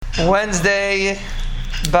Wednesday,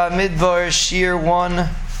 Bamidbar, Shir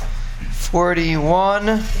 141.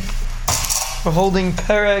 We're holding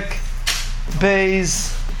Perek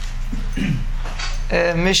Beis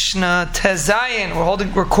Mishnah Tezayin.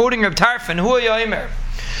 We're quoting Reb Tarfon. Hu Yomer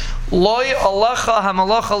Loy Alacha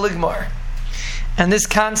Hamalacha Ligmar. And this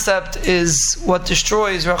concept is what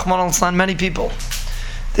destroys Rahman al-Islam many people.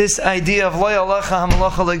 This idea of Loy Alacha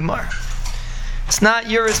Hamalacha Ligmar. It's not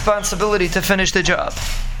your responsibility to finish the job.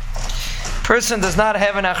 Person does not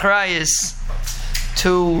have an achrayus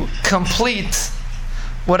to complete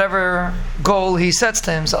whatever goal he sets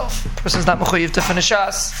to himself. Person is not mechuyev to finish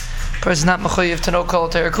Shas. Person is not mechuyev to know Kol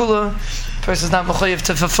Torah Kula. Person is not mechuyev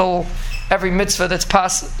to fulfill every mitzvah that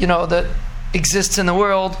exists in the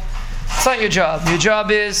world. It's not your job. Your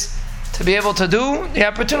job is to be able to do the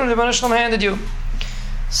opportunity Rebbeinu Shalom handed you.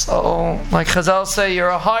 So, like Chazal say, you're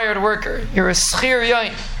a hired worker. You're a schir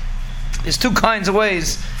yain. There's two kinds of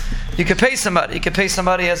ways you could pay somebody. You could pay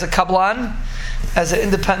somebody as a kablan, as an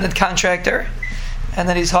independent contractor, and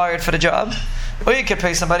then he's hired for the job. Or you could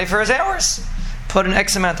pay somebody for his hours. Put an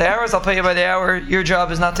X amount of hours, I'll pay you by the hour. Your job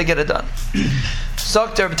is not to get it done.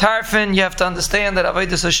 Dr. Tarfon, you have to understand that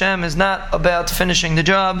Avodas Hashem is not about finishing the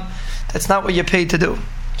job. That's not what you're paid to do.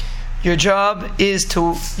 Your job is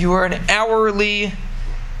you are an hourly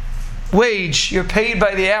wage. You're paid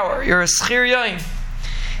by the hour. You're a schir yain.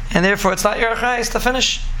 And therefore it's not your achayis to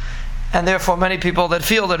finish. And therefore many people that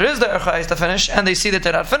feel that it is their achayis to finish, and they see that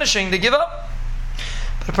they're not finishing, they give up.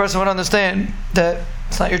 But a person would understand that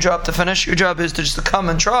it's not your job to finish. Your job is to just to come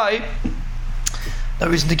and try. No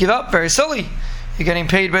reason to give up. Very silly. You're getting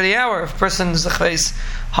paid by the hour. If a person's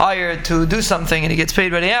hired to do something and he gets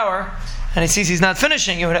paid by the hour, and he sees he's not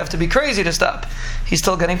finishing, you would have to be crazy to stop. He's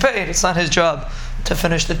still getting paid. It's not his job to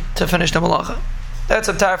finish the malacha. That's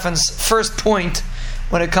Reb Tarfon's first point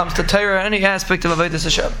when it comes to Torah, any aspect of Avodas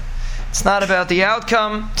Hashem. It's not about the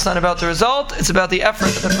outcome. It's not about the result. It's about the effort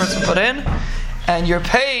that the person put in, and you're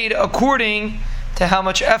paid according to how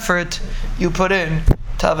much effort you put in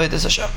to Avodas Hashem.